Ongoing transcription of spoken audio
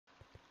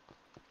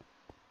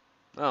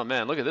Oh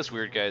man, look at this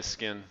weird guy's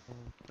skin.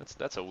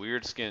 That's a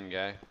weird skin,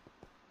 guy.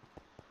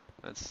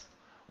 That's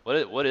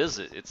what is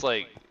it? It's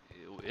like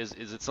is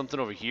it something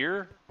over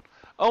here?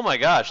 Oh my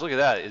gosh, look at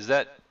that. Is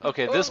that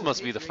okay, this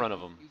must be the front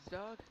of him.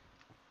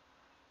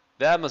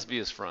 That must be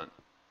his front.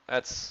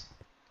 That's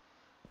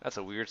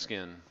a weird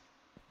skin.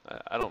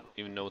 I don't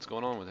even know what's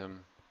going on with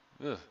him.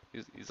 Ugh,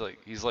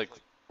 he's like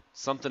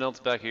something else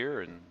back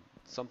here and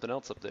something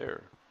else up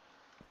there.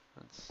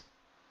 That's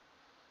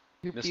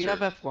Do you have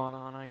F1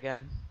 on again?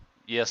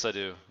 Yes, I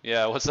do.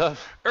 Yeah, what's up?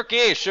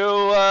 Okay,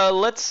 so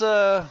let's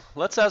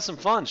have some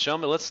fun. Show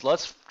me. Let's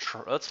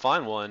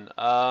find one.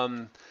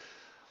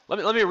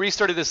 Let me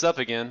restart this up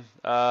again.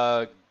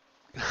 I'm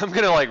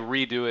gonna like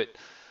redo it.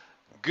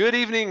 Good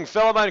evening,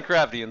 fellow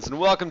Minecraftians, and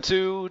welcome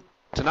to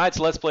tonight's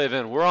Let's Play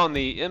event. We're on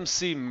the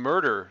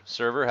MCMURDER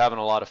server, having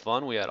a lot of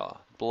fun. We had a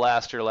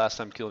blast here last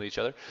time, killing each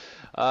other.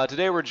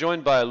 Today we're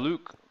joined by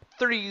Luke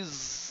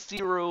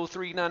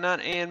 30399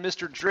 and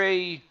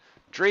Mr.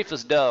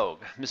 Dreyfus Dog.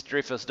 Mr.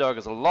 Dreyfus Dog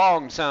is a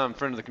long-time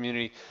friend of the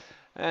community,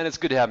 and it's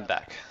good to have him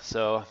back.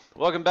 So,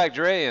 welcome back,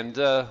 Drey, and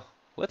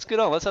let's get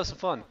on. Let's have some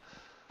fun.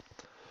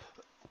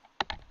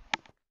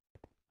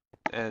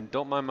 And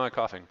don't mind my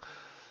coughing.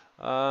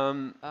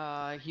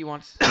 He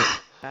wants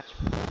match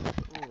 4.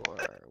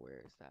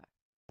 Where is that?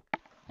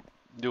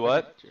 Do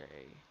what?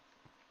 Drey.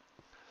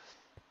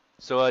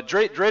 So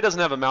Drey doesn't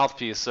have a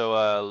mouthpiece,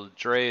 so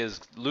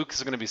Luke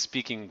is going to be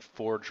speaking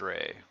for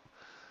Drey.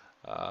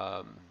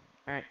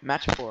 Alright,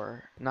 match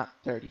 4, not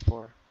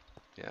 34.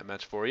 Yeah,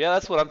 match 4. Yeah,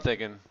 that's what I'm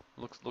thinking.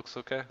 Looks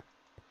okay.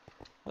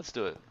 Let's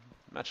do it.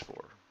 Match 4.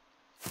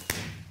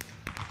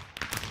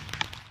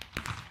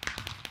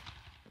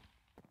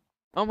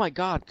 Oh my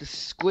god, the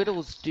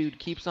Squiddles dude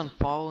keeps on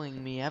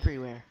following me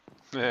everywhere.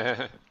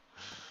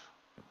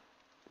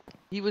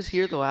 He was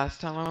here the last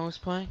time I was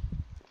playing.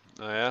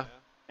 Oh yeah?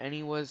 And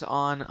he was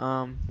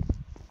on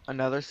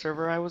another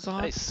server I was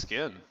on. Nice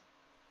skin.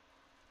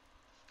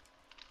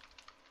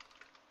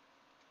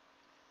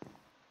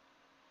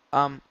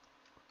 I'm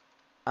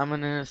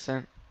an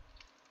innocent.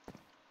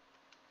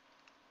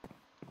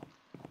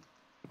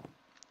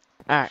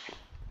 Alright.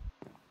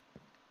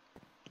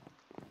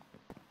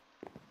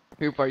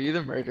 Hoop, are you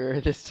the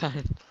murderer this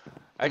time?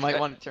 I might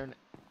want to turn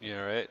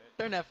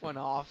F1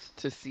 off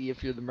to see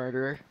if you're the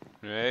murderer.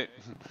 Right?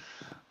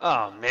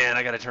 Oh man,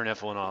 I gotta turn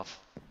F1 off.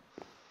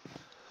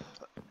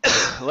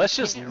 Let's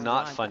just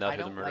not find out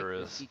who the murderer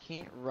is. You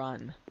can't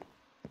run.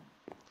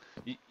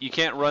 You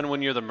can't run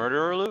when you're the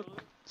murderer,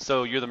 Luke?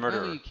 So you're the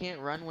murderer. No, you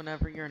can't run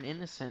whenever you're an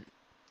innocent.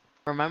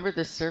 Remember,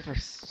 this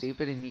server's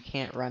stupid and you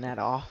can't run at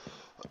all.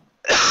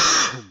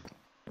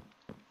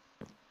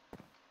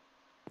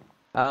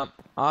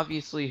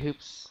 Obviously,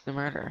 Hoop's the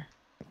murderer.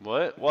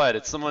 What? What?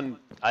 It's someone.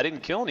 I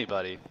didn't kill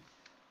anybody.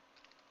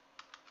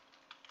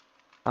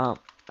 Are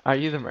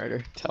you the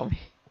murderer? Tell me.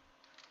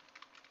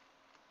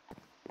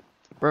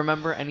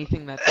 Remember,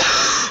 anything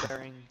that's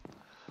during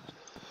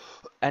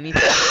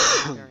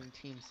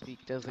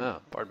TeamSpeak doesn't.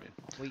 Oh, pardon me.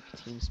 Weak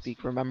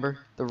TeamSpeak. Remember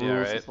the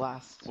rules is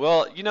last.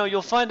 Well, you know,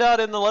 you'll find out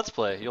in the Let's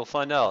Play. You'll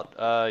find out.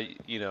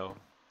 You know,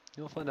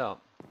 you'll find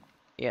out.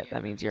 Yeah,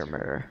 that means you're a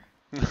murderer.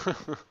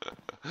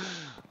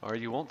 Or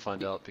you won't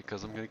find out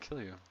because I'm gonna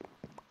kill you.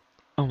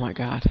 Oh my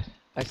god.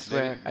 I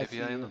swear,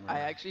 maybe I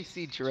actually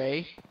see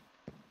Drey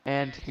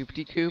and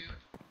Hoopty Coop.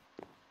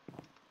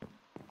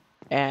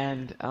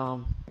 And,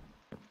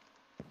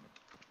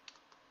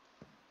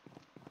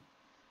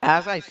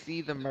 as I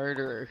see the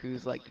murderer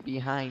who's like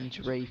behind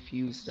Drey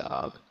Fuse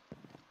Dog.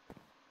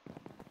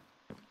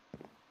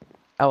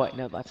 Oh wait,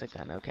 no, that's a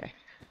gun, okay.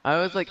 I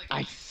was like,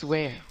 I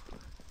swear.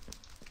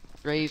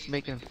 Drey's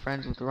making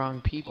friends with the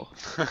wrong people.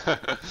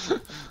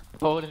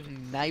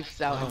 Holding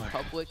knives out in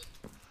public.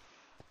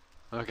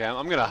 Okay,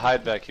 I'm gonna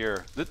hide back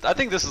here. I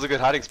think this is a good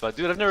hiding spot.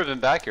 Dude, I've never been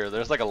back here.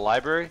 There's like a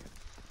library.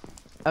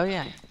 Oh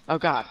yeah. Oh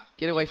god,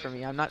 get away from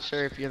me. I'm not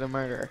sure if you're the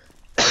murderer.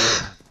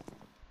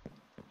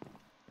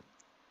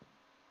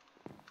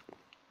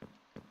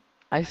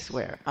 I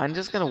swear, I'm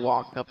just gonna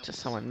walk up to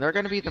someone. They're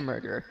gonna be the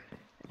murderer.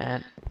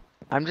 And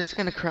I'm just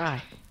gonna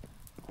cry.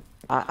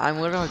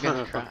 I'm literally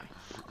gonna cry.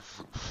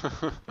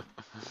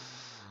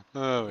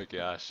 Oh my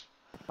gosh.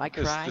 My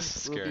cry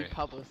this will be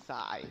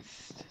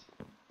publicized.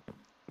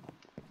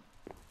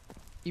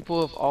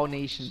 People of all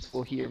nations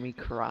will hear me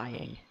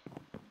crying.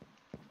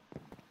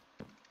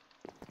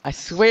 I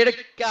swear to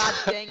God,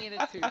 dang it,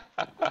 it's who.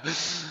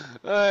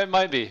 It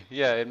might be.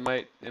 Yeah, it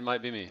might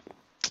be me.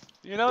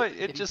 You know,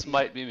 it just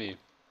might be me.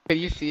 Can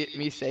you see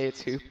me say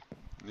it's who?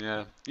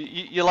 Yeah.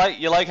 You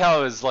like how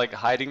I was like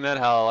hiding that?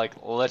 How like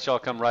let y'all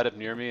come right up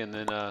near me and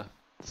then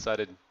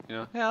decided, you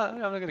know, yeah, I'm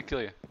not gonna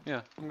kill you.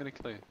 Yeah, I'm gonna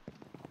kill you.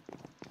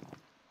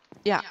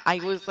 Yeah, I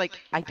was like,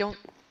 I don't.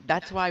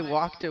 That's why I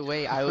walked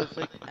away. I was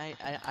like,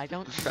 I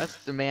don't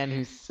trust the man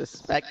who's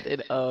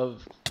suspected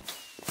of.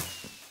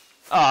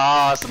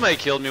 Ah, somebody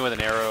killed me with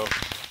an arrow.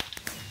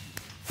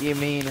 You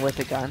mean with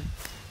a gun?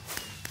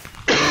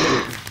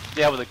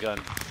 Yeah, with a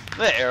gun.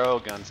 The arrow,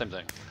 gun, same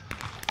thing.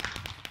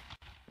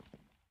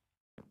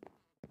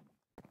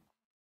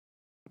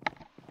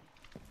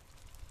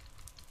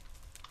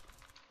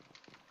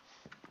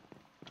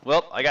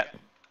 Well, I got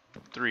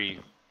 3.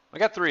 I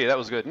got 3. That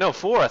was good. No,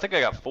 4. I think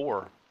I got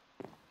 4.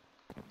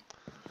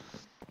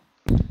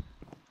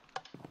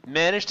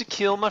 Managed to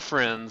kill my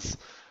friends,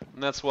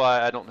 and that's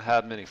why I don't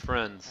have many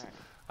friends.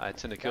 Right. I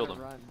tend to kill them.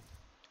 Run.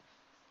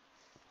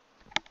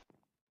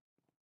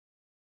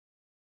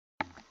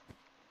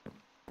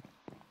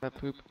 That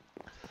poop.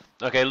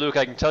 Okay, Luke,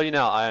 I can tell you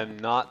now, I am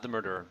not the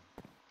murderer.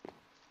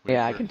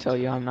 Yeah, I can tell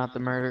you I'm not the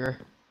murderer.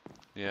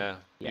 Yeah,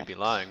 Yeah. you'd be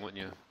lying,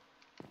 wouldn't you?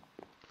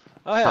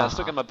 Oh yeah, I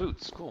still got my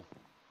boots. Cool.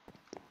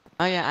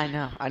 Oh yeah, I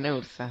know. I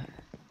noticed that.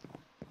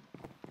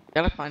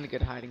 Gotta find a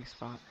good hiding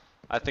spot.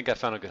 I think I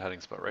found a good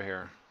hiding spot right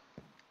here.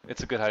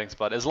 It's a good hiding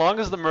spot. As long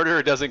as the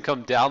murderer doesn't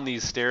come down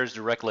these stairs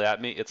directly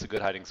at me, it's a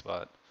good hiding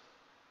spot.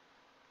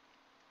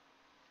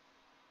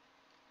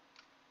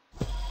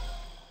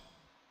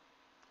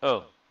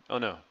 Oh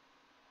no.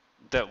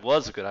 That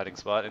was a good hiding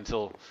spot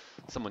until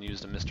someone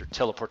used a Mr.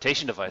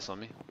 Teleportation device on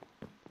me.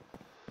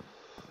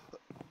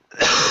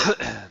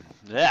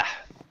 Yeah.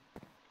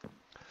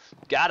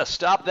 Gotta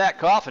stop that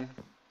coughing.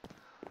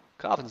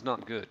 Coughing's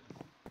not good.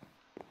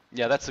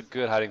 Yeah, that's a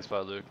good hiding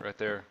spot, Luke, right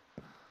there.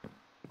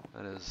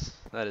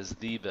 That is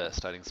the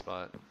best hiding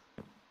spot.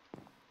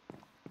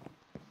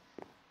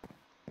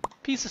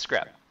 Piece of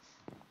scrap.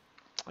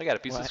 I got a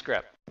piece of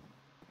scrap.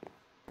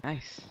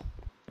 Nice.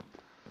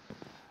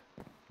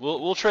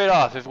 We'll trade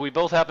off. If we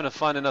both happen to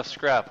find enough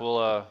scrap,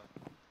 we'll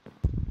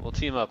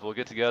team up. We'll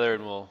get together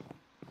and we'll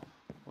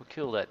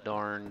kill that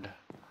darned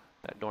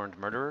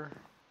murderer.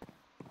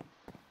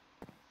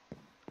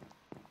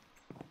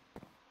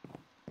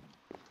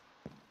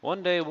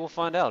 One day we'll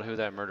find out who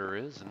that murderer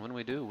is, and when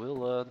we do,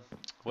 we're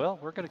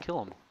gonna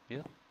kill him.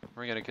 Yeah,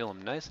 we're gonna kill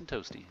him nice and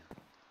toasty.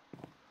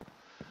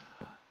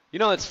 You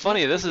know, it's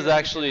funny. This is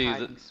actually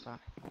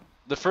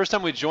the first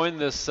time we joined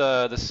this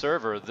this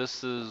server.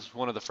 This is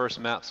one of the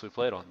first maps we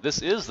played on.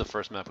 This is the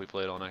first map we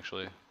played on,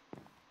 actually.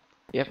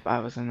 Yep, I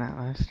was in that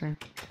last stream.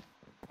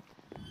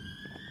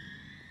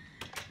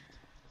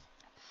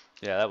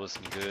 Yeah, that was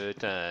some good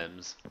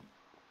times.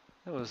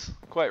 That was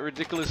quite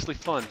ridiculously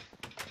fun.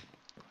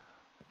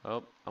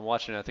 Oh, I'm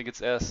watching it. I think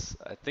it's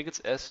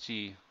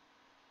SG.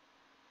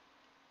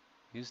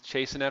 He's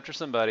chasing after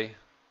somebody.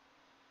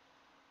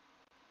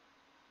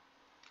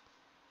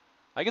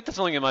 I get the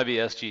feeling it might be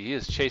SG. He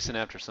is chasing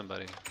after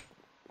somebody.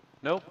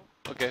 Nope.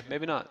 Okay,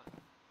 maybe not.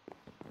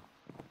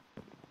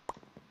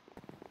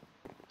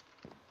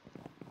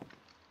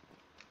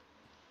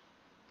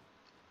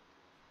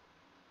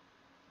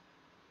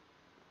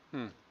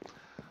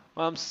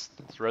 Well, it's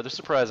rather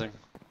surprising.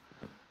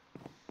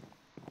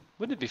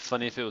 Wouldn't it be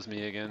funny if it was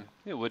me again?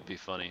 It would be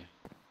funny.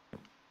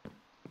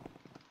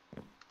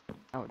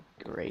 That would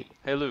be great.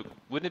 Hey Luke,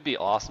 wouldn't it be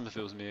awesome if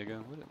it was me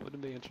again? Wouldn't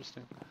it be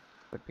interesting?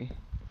 Would be.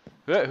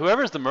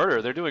 Whoever's the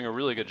murderer, they're doing a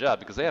really good job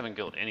because they haven't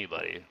killed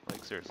anybody.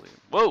 Like, seriously.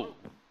 Whoa!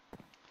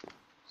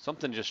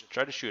 Something just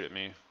tried to shoot at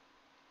me.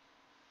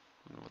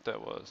 I don't know what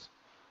that was.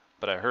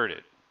 But I heard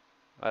it.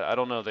 I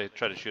don't know if they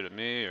tried to shoot at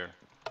me or...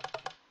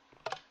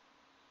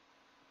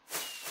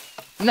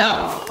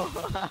 No!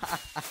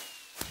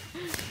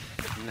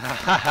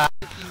 How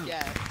did he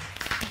guess?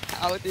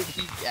 How did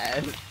he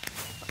guess?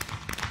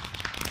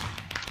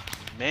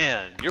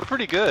 Man, you're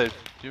pretty good.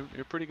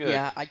 You're pretty good.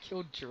 Yeah, I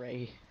killed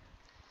Drey.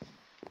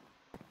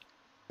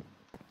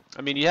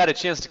 I mean, you had a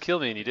chance to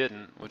kill me and you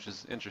didn't, which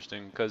is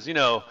interesting, because, you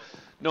know,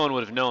 no one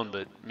would have known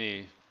but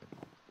me.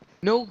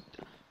 No,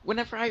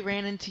 whenever I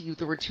ran into you,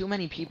 there were too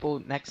many people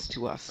next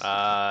to us.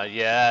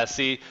 Yeah,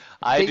 see,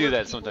 I do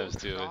that sometimes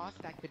too.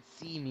 That could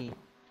see me.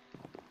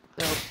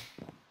 So,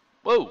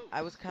 whoa!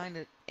 I was kind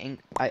of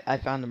I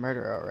found the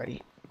murderer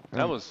already.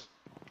 That was...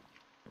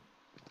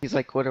 He's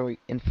like literally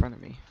in front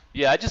of me.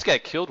 Yeah, I just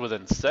got killed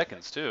within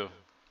seconds too.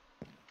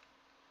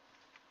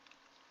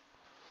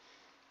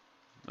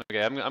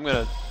 Okay, I'm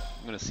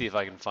gonna see if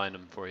I can find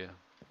him for you.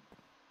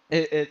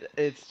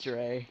 It's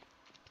Drey.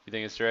 You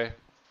think it's Drey?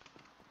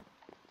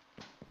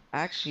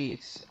 Actually,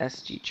 it's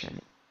SG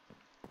Chen.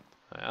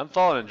 I'm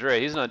following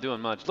Drey. He's not doing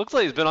much. Looks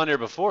like he's been on here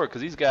before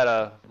because he's got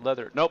a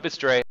leather. Nope, it's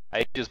Drey.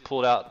 He just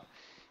pulled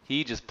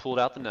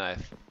out the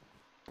knife.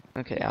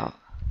 Okay, out.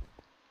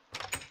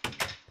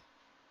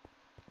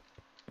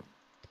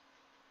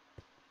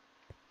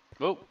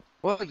 Whoa.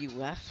 Well, you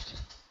left.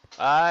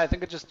 I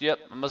think yep,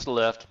 I must have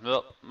left.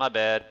 Oh, my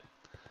bad.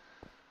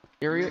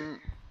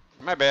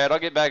 My bad. I'll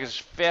get back as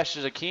fast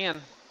as I can.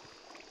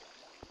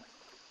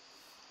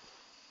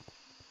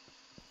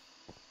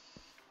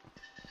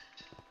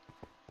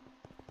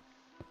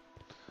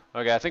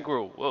 Okay, I think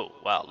whoa,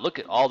 wow, look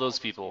at all those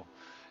people.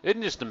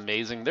 Isn't it just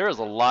amazing? There is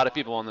a lot of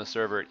people on this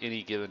server at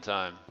any given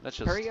time. That's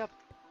just... Hurry up.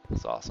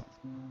 That's awesome.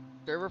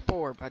 Server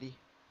 4, buddy.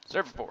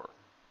 Server 4.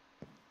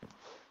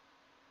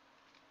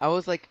 I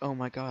was like, oh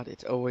my god,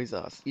 it's always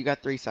us. You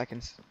got 3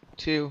 seconds.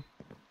 2.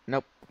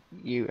 Nope.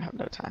 You have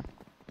no time.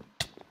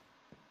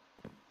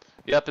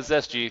 Yep, it's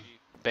SG.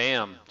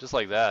 Bam. Just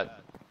like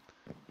that.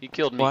 He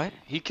killed me. What?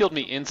 He killed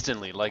me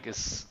instantly. Like,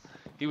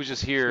 he was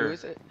just here. Who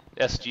is it?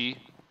 SG.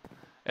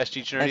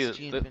 SG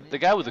Trinity. SG The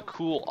guy with the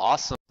cool,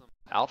 awesome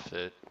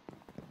outfit.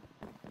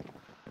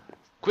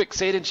 Quick,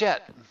 say it in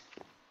chat.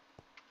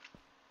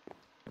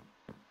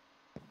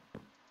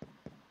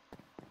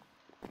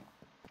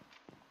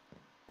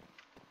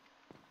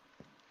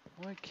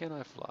 Why can't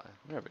I fly?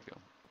 There we go.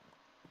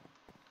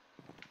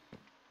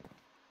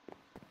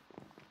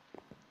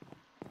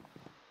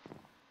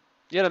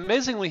 Yet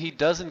amazingly, he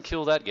doesn't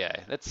kill that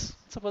guy. What's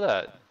up with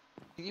that?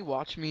 Can you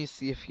watch me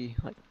see if he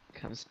like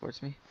comes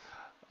towards me?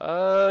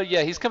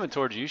 Yeah, he's coming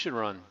towards you. You should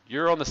run.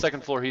 You're on the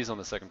second floor. He's on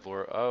the second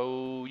floor.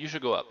 Oh, you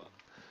should go up.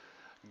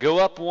 Go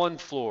up one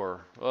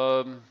floor.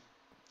 Oh,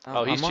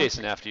 he's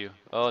chasing after you.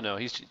 Oh no,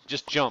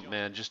 just jump,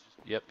 man.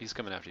 Yep, he's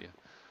coming after you.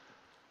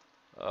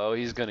 Oh,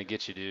 he's gonna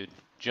get you, dude.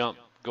 Jump,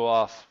 go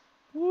off.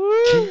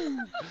 Woo!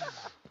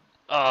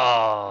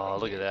 Oh,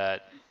 look at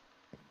that.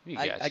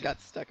 I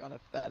got stuck on a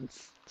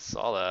fence.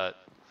 Saw that.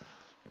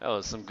 That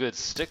was some good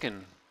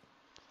sticking.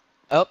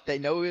 Oh, they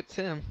know it's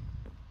him.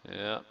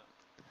 Yeah.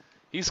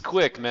 He's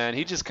quick, man.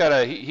 He just kind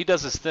of he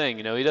does his thing,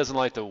 you know. He doesn't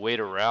like to wait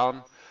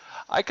around.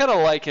 I kind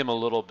of like him a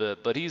little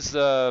bit, but he's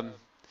not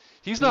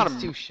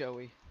too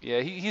showy. Yeah,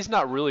 he's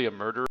not really a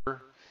murderer.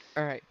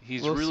 All right.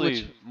 He's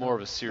really more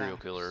of a serial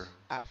killer.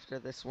 After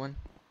this one.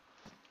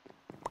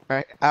 All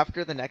right.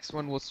 After the next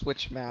one, we'll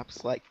switch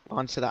maps, like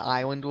onto the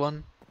island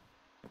one.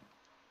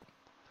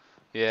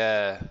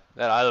 Yeah,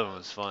 that island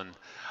was fun.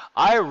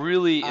 I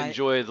really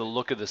enjoy the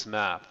look of this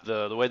map.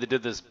 The way they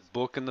did this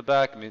book in the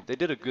back. I mean, they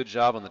did a good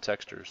job on the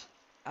textures.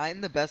 I'm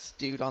the best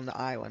dude on the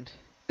island.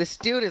 This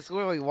dude is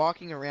literally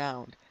walking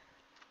around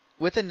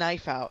with a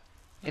knife out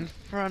in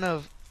front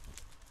of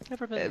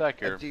Never been back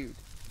here. Dude.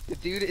 The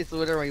dude is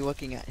literally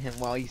looking at him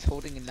while he's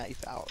holding a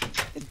knife out.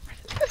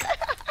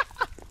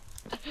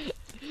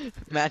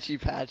 Matchy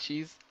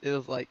Patchies. It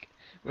was like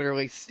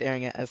literally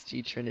staring at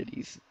SG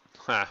Trinities.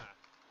 Huh.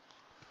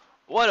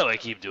 Why do I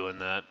keep doing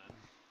that?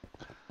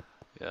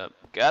 Yep.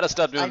 Gotta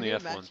stop doing the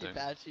F1 thing. Matchy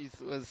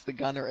Patchies was the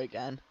gunner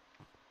again.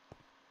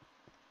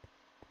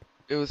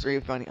 It was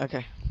really funny.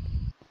 Okay.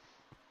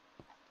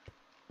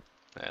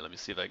 Hey, let me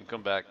see if I can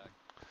come back.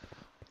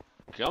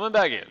 Coming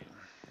back in.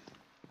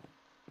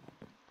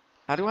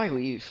 How do I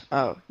leave?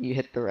 Oh, you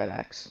hit the red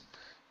X.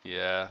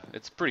 Yeah,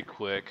 it's pretty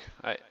quick.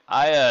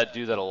 I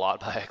do that a lot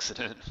by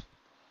accident.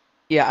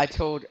 Yeah, I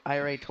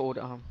already told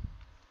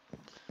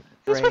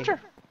Hey Swifter!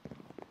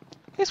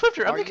 Hey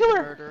Swifter, I'm the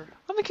killer!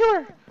 I'm the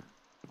killer!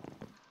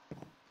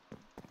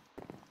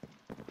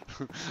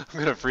 I'm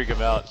gonna freak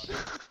him out.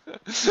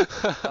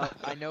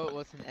 I know it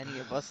wasn't any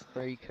of us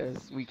three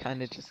because we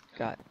kind of just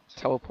got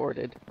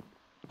teleported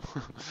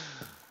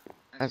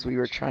as we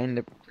were trying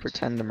to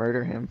pretend to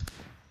murder him.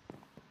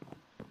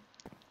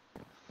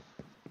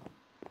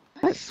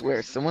 I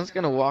swear, someone's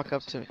gonna walk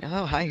up to me.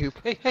 Oh, hi, Hoop.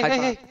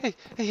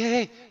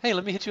 Hey,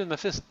 let me hit you in the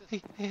fist.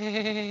 Hey.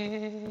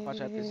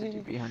 Watch out, there's a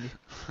dude behind you.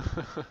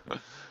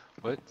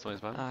 What?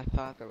 Somebody's behind? I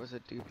thought there was a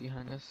dude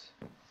behind us.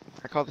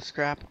 I call the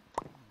scrap.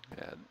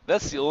 Yeah,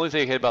 that's the only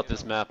thing I hate about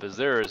this map is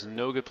there is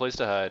no good place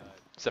to hide,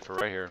 except for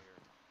right here.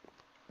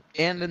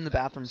 And in the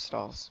bathroom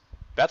stalls.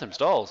 Bathroom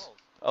stalls?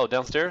 Oh,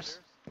 downstairs?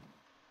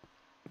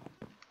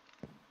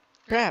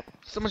 Crap,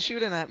 someone's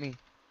shooting at me.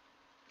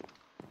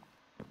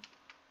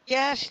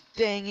 Gosh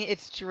dang it,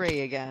 it's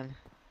Drey again.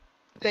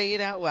 Say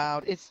it out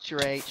loud, it's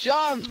Drey.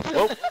 Jump!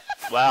 Whoa,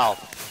 wow.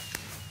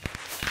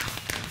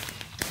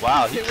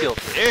 Wow, he killed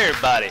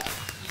everybody.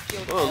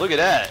 Oh, look at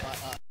that.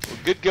 Well,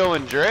 good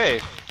going,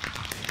 Drey.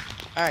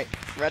 Alright,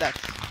 Red X.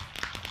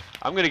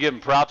 I'm gonna give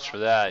him props for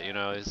that, you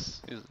know,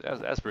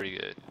 that's pretty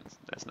good.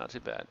 That's not too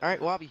bad.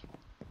 Alright, Lobby.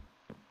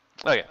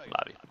 Okay,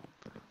 Lobby.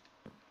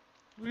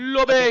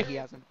 Lobby! Okay, he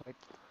hasn't played.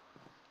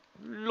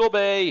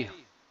 Lobby!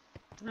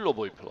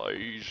 Lobby,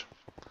 please.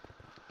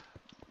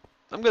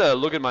 I'm gonna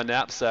look at my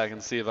knapsack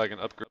and see if I can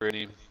upgrade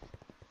any.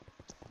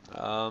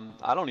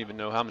 I don't even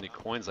know how many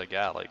coins I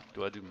got. Like,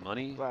 do I do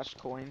money? Slash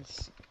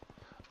coins.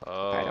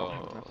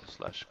 Oh,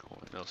 slash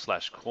coin. No,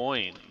 slash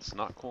coins,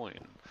 not coin.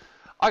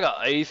 I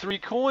got 83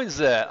 coins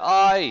there.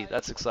 Aye,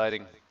 that's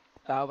exciting.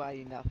 I'll buy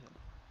you nothing.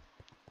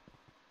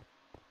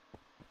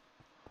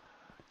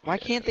 Why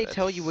can't they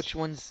tell you which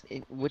one's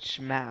in which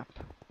map?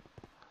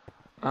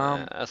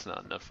 That's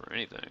not enough for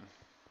anything.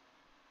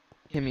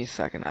 Give me a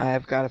second. I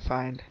have got to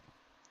find.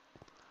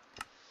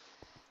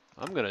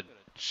 I'm gonna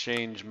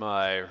change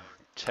my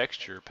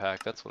texture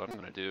pack. That's what I'm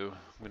gonna do.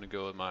 I'm gonna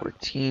go with my.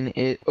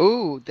 14.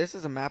 Oh, this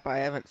is a map I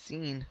haven't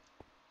seen.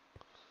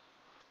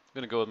 I'm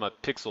gonna go with my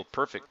Pixel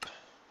Perfect.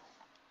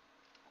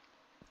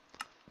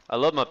 I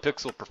love my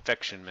Pixel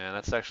Perfection, man.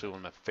 That's actually one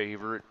of my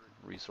favorite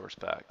resource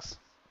packs.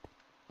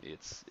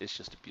 It's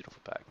just a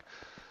beautiful pack.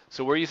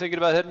 So where are you thinking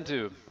about heading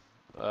to?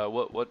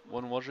 What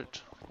one was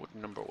it? What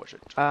number was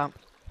it?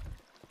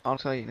 I'll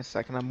tell you in a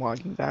second. I'm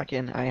logging back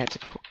in. I had to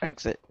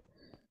exit.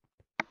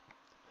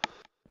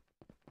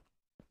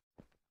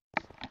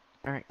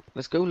 Alright,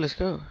 let's go, let's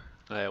go.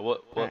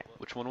 Right.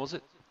 Which one was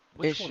it?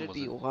 Which it one should was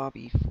be it?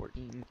 Lobby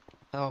 14.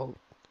 Oh,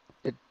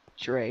 the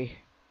Drey.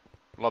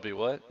 Lobby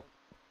what?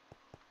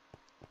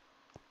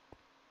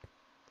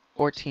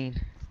 14.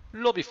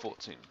 Lobby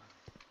 14.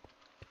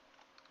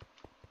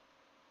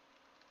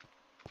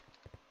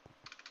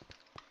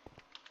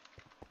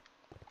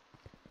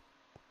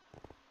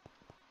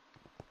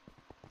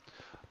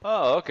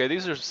 Oh, okay.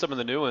 These are some of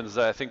the new ones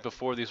that I think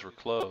before these were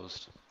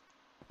closed.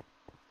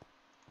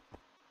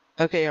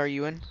 Okay, are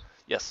you in?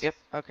 Yes. Yep.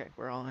 Okay,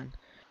 we're all in.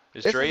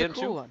 Is This is Drey a in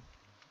cool too? one.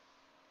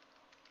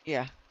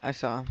 Yeah, I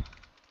saw him.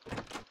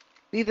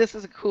 See, this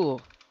is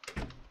cool.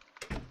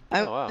 I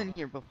Oh, was wow. in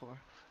here before.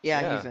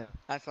 Yeah, Yeah. he's in.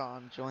 I saw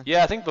him join.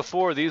 Yeah, I think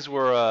before these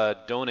were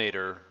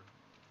donator.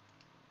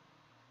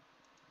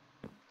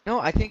 No,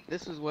 I think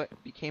this is what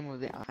became of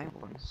the iron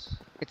ones.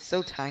 It's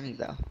so tiny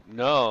though.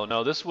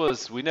 No, this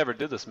was, we never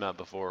did this map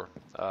before.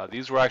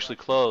 These were actually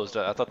closed.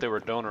 I thought they were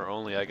donor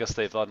only. I guess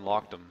they've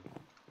unlocked them.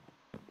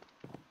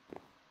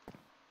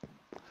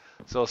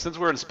 So since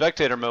we're in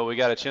spectator mode, we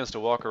got a chance to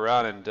walk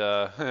around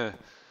and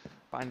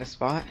Find a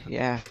spot?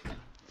 Yeah.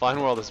 find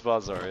where all the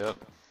spots are. Yep.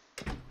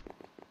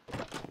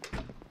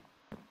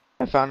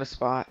 I found a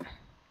spot.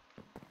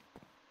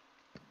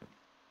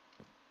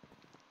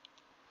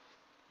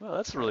 Well,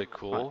 that's really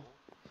cool.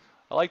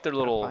 I like their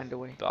little Find a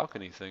way.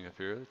 balcony thing up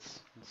here.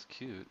 It's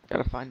cute.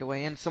 Gotta find a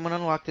way in. Someone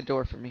unlock the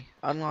door for me.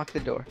 Unlock the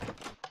door.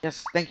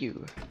 Yes, thank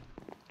you.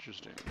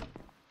 Interesting.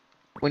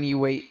 When you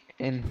wait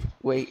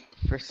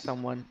for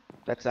someone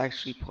that's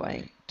actually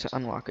playing to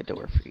unlock a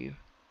door for you.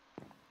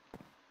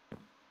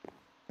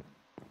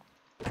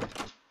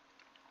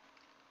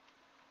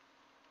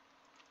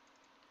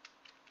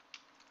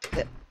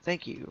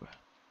 Thank you.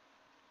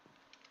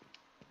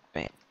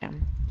 Bam.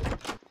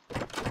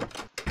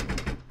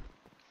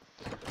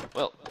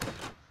 Well,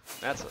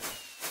 that's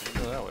it.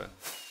 Go that way.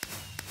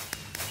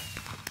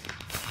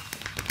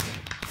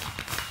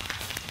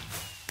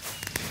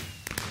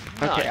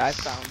 Okay, I Nice.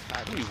 found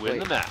how to We win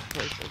the play map.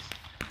 places.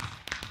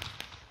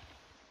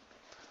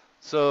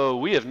 So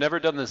we have never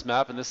done this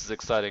map, and this is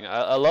exciting.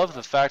 I love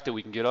the fact that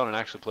we can get on and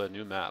actually play a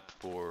new map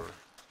for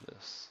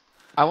this.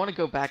 I want to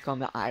go back on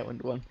the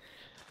island one.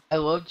 I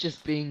love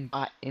just being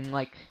in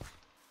like.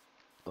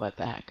 What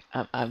the heck?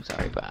 I'm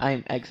sorry, but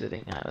I'm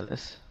exiting out of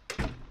this.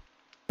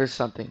 There's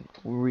something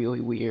really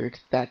weird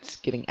that's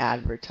getting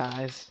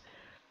advertised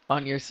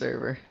on your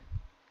server,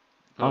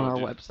 on our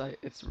website.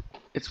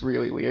 It's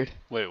really weird.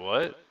 Wait,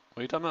 what? What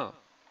are you talking about?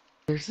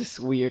 There's this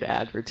weird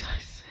advertisement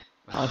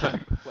on our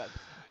website.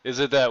 Is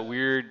it that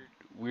weird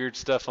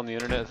stuff on the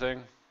internet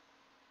thing?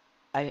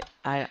 I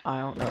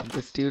don't know.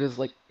 This dude is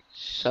like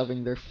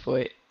shoving their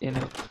foot in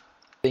a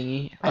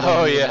thingy.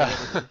 Oh yeah.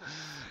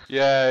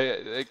 Yeah,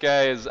 that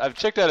guy is. I've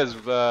checked out his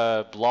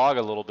blog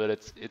a little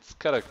bit. It's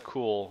kind of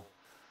cool.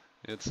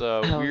 It's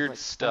weird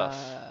stuff.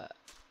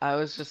 I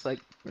was just like,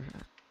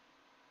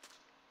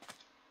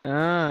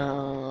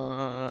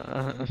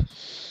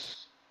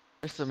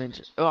 there's some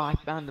interest. Oh, I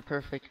found the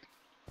perfect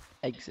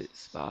exit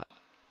spot.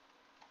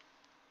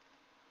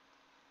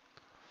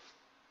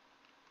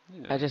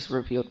 Yeah. I just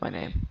revealed my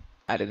name.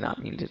 I did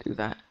not mean to do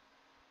that.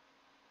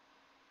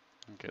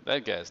 Okay,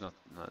 that guy's not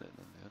it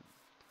yet.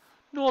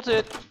 Not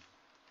it.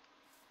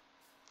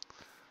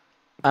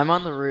 I'm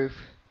on the roof.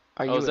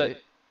 Are you?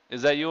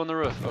 Is that you on the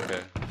roof?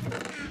 Okay.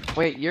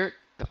 Wait, you're.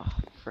 Oh,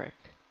 frick.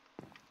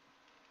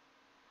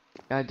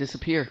 Gotta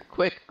disappear.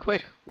 Quick,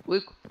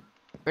 Luke.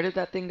 Where did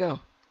that thing go?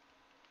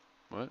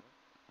 What?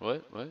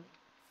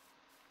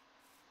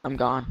 I'm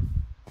gone.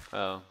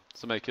 Oh,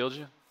 somebody killed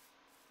you?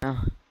 No,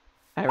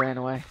 I ran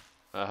away.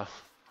 Oh.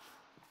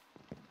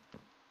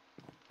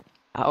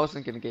 I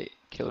wasn't gonna get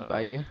killed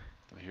by you.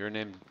 I hear a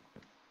name.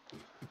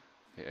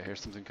 Yeah, I hear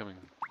something coming.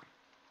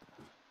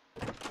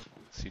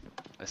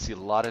 I see a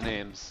lot of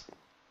names.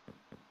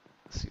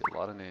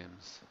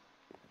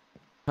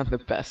 I'm the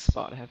best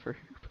spot ever.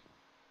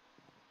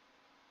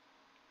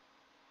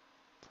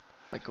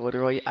 Like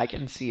literally, I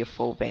can see a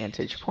full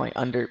vantage point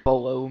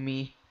below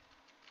me,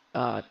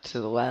 to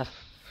the left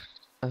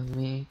of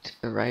me,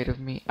 to the right of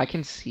me. I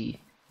can see.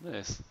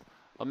 Nice.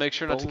 I'll make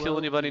sure not to kill Below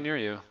anybody near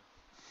you.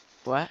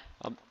 What?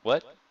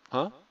 What?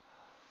 Huh?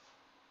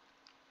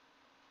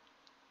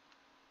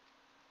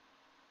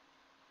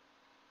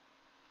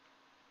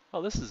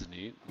 Oh, this is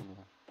neat.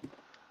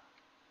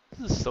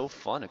 This is so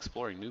fun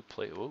exploring new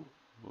Whoa.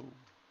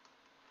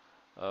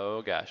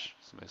 Oh gosh,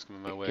 somebody's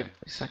coming my way. Give me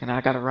a second,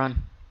 I gotta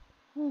run.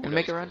 Ooh, And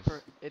make a run for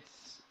it.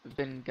 It's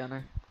been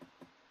Gunner.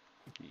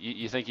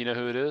 You think you know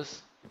who it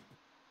is?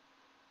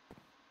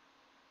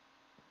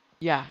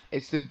 Yeah,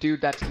 it's the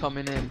dude that's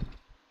coming in.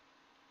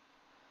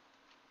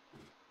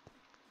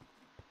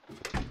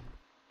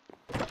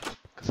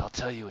 Because I'll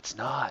tell you it's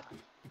not.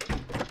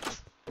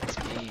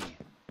 It's me.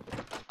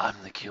 I'm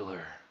the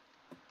killer.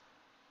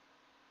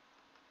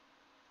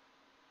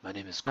 My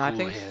name is Cool No, I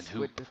think Hand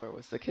Squid Hoop. before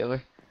was the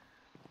killer.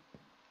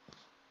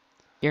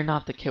 You're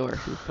not the killer,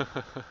 Hoop.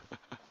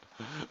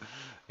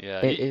 Yeah,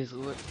 It is.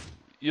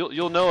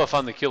 you'll know if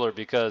I'm the killer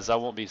because I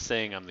won't be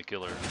saying I'm the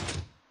killer.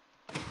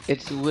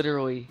 It's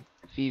literally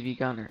VV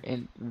Gunner,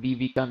 and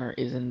VV Gunner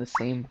is in the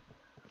same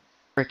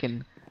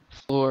frickin'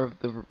 floor of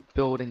the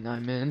building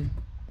I'm in,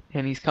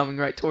 and he's coming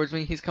right towards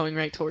me.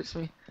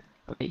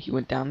 Okay, he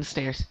went down the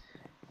stairs.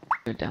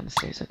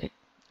 Okay.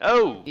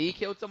 Oh! He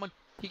killed someone.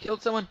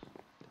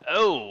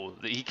 Oh!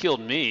 He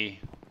killed me.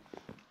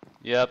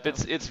 Yep,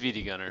 it's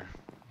VD Gunner.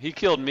 He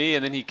killed me,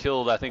 and then he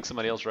killed, I think,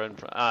 somebody else right in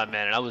front. Ah,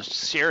 man, and I was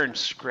sharing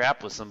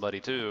scrap with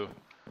somebody, too.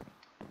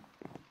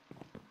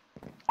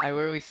 I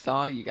really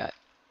saw you got.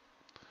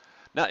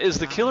 Now, is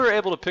the killer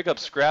able to pick up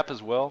scrap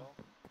as well?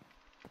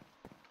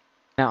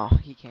 No,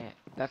 he can't.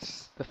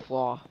 That's the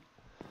flaw.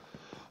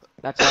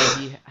 That's why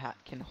he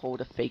can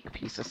hold a fake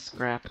piece of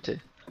scrap to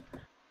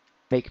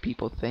make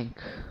people think.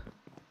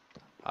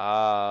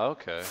 Ah,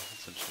 okay.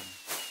 That's interesting.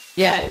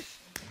 Yes!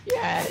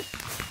 Yes!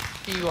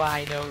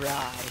 TY, no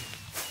rye.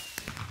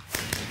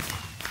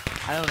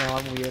 I don't know,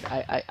 I'm weird.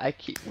 I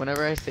keep,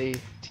 whenever I say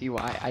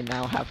TY, I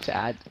now have to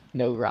add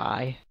no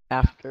rye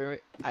after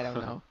it. I don't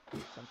know.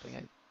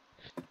 Something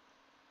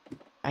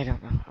I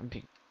don't know. I'm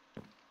being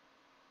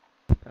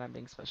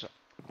special.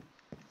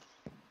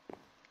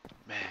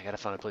 Man, I gotta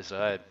find a place to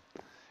hide.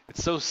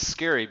 It's so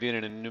scary being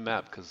in a new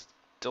map because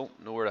don't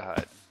know where to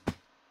hide.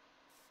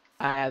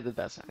 I have the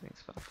best hiding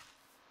spot.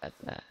 At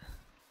that.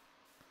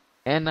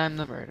 And I'm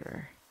the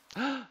murderer.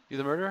 You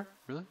the murderer?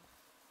 Really?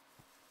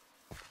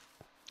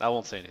 I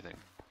won't say anything.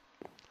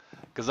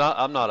 Cause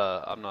I'm not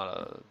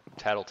a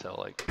tattletale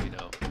like, you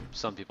know,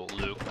 some people.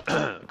 Luke,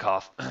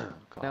 cough.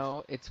 Cough.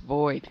 No, it's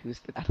Void who's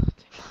the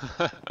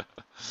tattletale.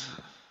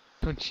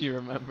 Don't you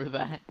remember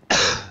that?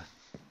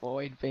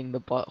 Void being the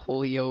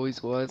butthole he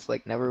always was,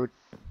 like never would.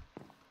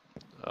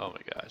 Oh my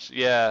gosh.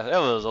 Yeah, that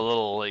was a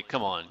little like,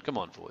 come on,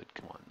 Void,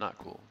 come on, not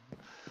cool.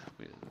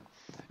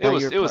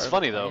 It was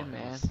funny though.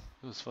 Man.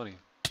 It was funny.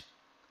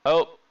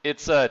 Oh,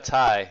 it's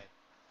Ty.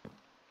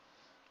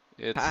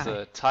 It's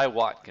Ty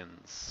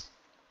Watkins.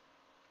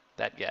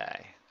 That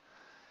guy.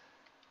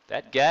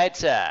 That guy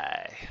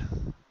Ty.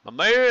 My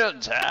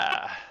man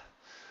Ty.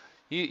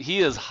 He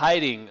is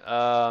hiding.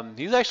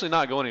 He's actually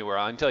not going anywhere.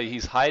 I can tell you,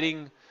 he's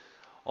hiding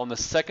on the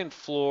second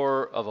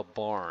floor of a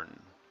barn.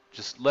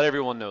 Just let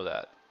everyone know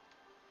that.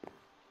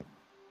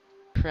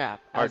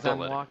 Crap, as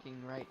Alright, I'm walking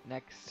right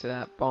next to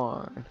that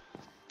barn.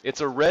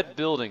 It's a red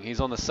building. He's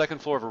on the second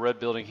floor of a red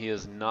building. He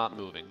is not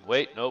moving.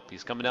 Wait, nope,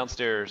 he's coming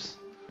downstairs.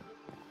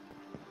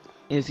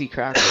 Is he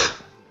crouching?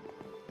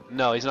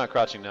 No, he's not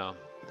crouching now.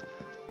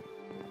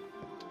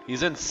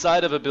 He's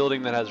inside of a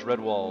building that has red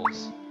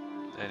walls.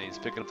 And he's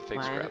picking up the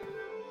fake scrap.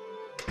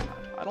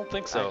 I don't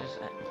think so.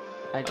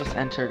 I just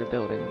entered a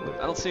building.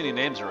 I don't see any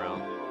names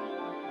around.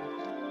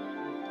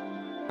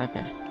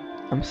 Okay,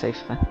 I'm safe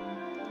then.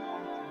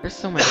 There's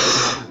so many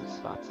hiding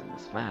spots in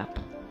this map.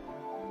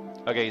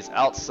 Okay, he's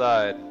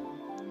outside.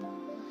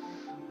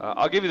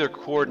 I'll give you their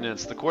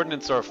coordinates. The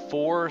coordinates are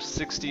 4,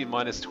 60,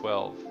 minus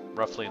 12.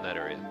 Roughly in that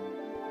area.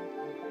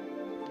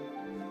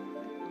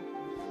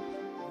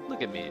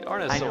 Look at me.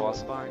 Aren't I so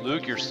awesome?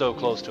 Luke, you're so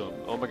close to him.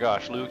 Oh my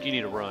gosh, Luke, you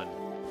need to run.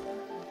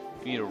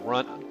 You need to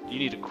run. You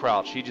need to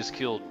crouch. He just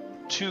killed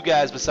 2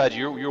 guys beside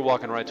you. You're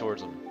walking right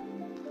towards him.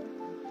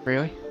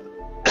 Really?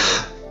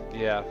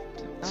 Yeah.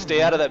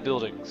 Stay out of that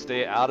building.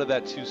 Stay out of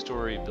that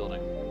 2-story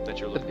building that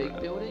you're looking at. The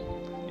big building?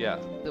 Yeah.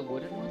 The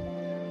wooden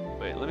one?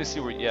 Wait, let me see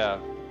where. Yeah.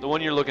 The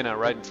one you're looking at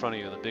right in front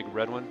of you, the big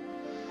red one.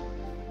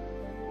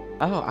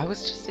 Oh, I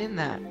was just in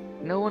that.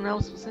 No one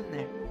else was in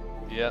there.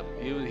 Yep,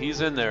 he's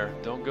in there.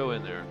 Don't go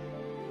in there.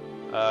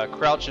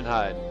 Crouch and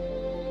hide.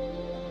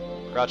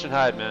 Crouch and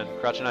hide, man.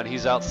 Crouch and hide.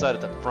 He's outside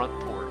at the front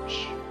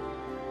porch.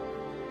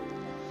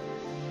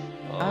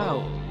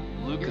 Oh,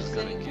 Luke is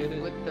gonna get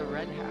it. With the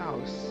red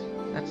house.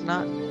 That's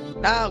not.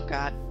 Oh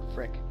God,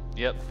 frick.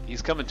 Yep,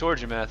 he's coming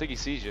towards you, man. I think he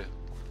sees you.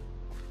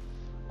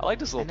 I like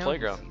this little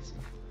playground.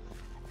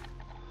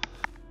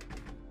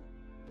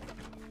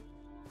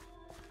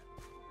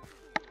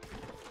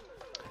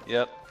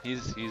 Yep,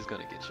 he's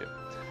gonna get you.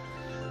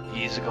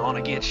 He's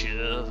gonna get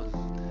you.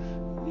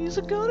 He's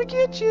gonna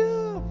get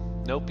you.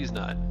 Nope, he's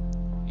not.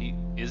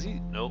 Is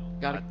he? Nope.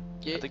 Gotta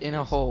get in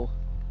a hole.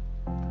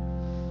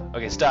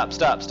 Okay, stop.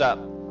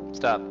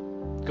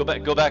 Go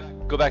back the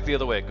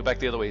other way. Go back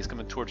the other way. He's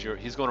coming towards you.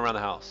 He's going around the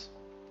house.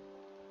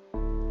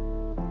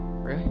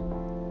 Really?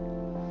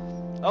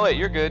 Oh wait,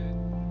 you're good.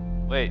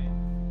 Wait,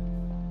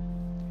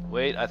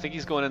 I think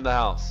he's going in the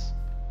house.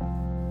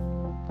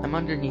 I'm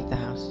underneath the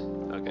house.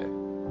 Okay.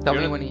 Tell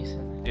me when he's.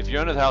 If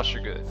you're under the house,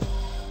 you're good.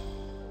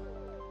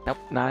 Nope,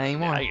 not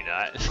anymore. No, you're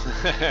not.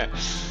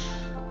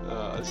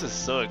 This is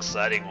so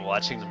exciting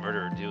watching the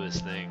murderer do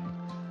his thing.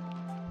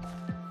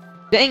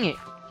 Dang it!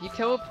 He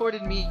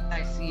teleported me and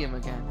I see him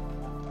again.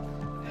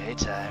 Hey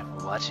Ty,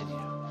 we're watching you.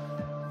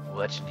 We're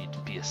watching you to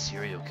be a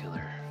serial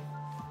killer.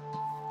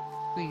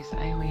 Please,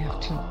 I only have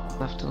 2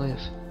 left to live.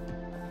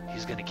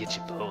 He's gonna get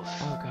you both.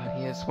 Oh God,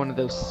 he has one of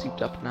those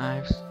souped up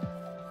knives.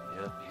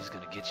 Yep, he's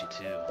gonna get you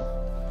too.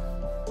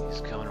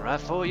 He's coming right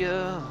for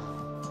you.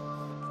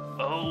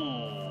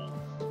 Oh,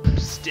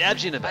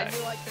 stabbed you in the back. I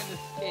knew I couldn't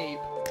escape.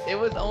 It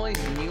was only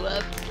me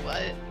left.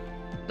 What?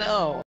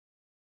 No.